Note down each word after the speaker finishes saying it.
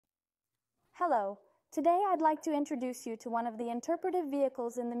Hello. Today I'd like to introduce you to one of the interpretive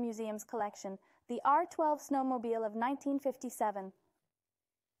vehicles in the museum's collection, the R12 snowmobile of 1957.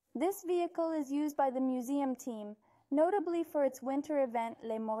 This vehicle is used by the museum team, notably for its winter event,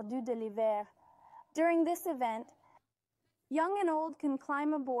 Les Mordus de l'Hiver. During this event, young and old can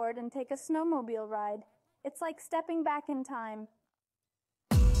climb aboard and take a snowmobile ride. It's like stepping back in time.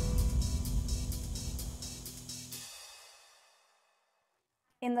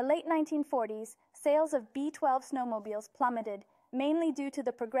 In the late 1940s, sales of B12 snowmobiles plummeted, mainly due to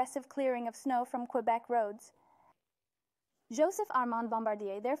the progressive clearing of snow from Quebec roads. Joseph-Armand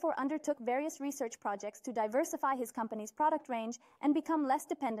Bombardier therefore undertook various research projects to diversify his company's product range and become less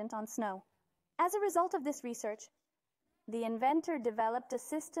dependent on snow. As a result of this research, the inventor developed a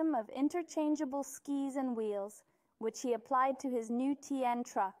system of interchangeable skis and wheels, which he applied to his new TN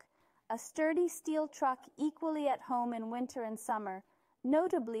truck, a sturdy steel truck equally at home in winter and summer,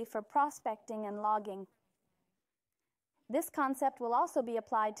 notably for prospecting and logging. This concept will also be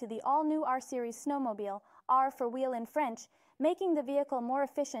applied to the all-new R-Series snowmobile, R for wheel in French, making the vehicle more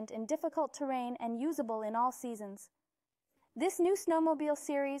efficient in difficult terrain and usable in all seasons. This new snowmobile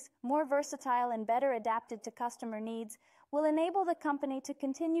series, more versatile and better adapted to customer needs, will enable the company to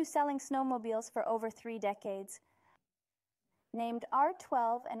continue selling snowmobiles for over 3 decades. Named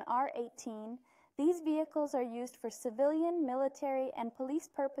R12 and R18, these vehicles are used for civilian, military, and police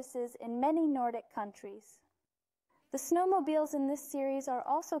purposes in many Nordic countries. The snowmobiles in this series are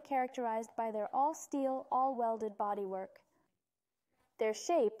also characterized by their all-steel, all-welded bodywork. Their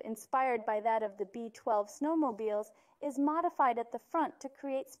shape, inspired by that of the B12 snowmobiles, is modified at the front to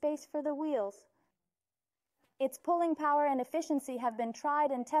create space for the wheels. Its pulling power and efficiency have been tried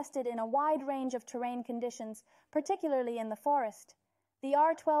and tested in a wide range of terrain conditions, particularly in the forest. The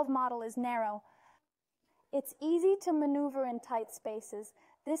R12 model is narrow. It's easy to maneuver in tight spaces.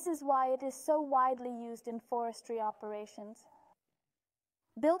 This is why it is so widely used in forestry operations.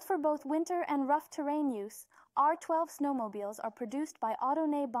 Built for both winter and rough terrain use, R12 snowmobiles are produced by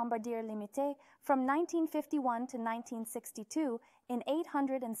Autoné Bombardier Limité from 1951 to 1962 in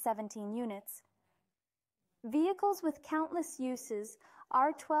 817 units. Vehicles with countless uses,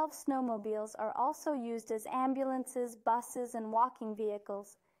 R12 snowmobiles are also used as ambulances, buses, and walking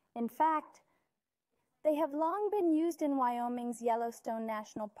vehicles. In fact, they have long been used in Wyoming's Yellowstone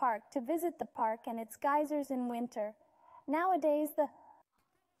National Park to visit the park and its geysers in winter. Nowadays, the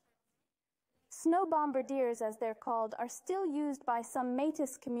snow bombardiers, as they're called, are still used by some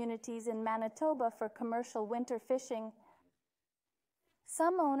Métis communities in Manitoba for commercial winter fishing.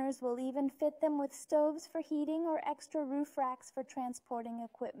 Some owners will even fit them with stoves for heating or extra roof racks for transporting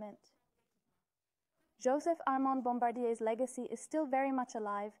equipment. Joseph-Armand Bombardier's legacy is still very much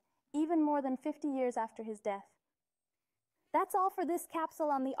alive, even more than 50 years after his death. That's all for this capsule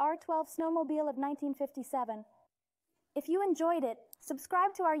on the R12 snowmobile of 1957. If you enjoyed it,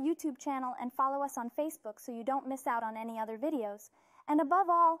 subscribe to our YouTube channel and follow us on Facebook so you don't miss out on any other videos. And above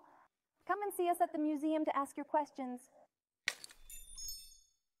all, come and see us at the museum to ask your questions.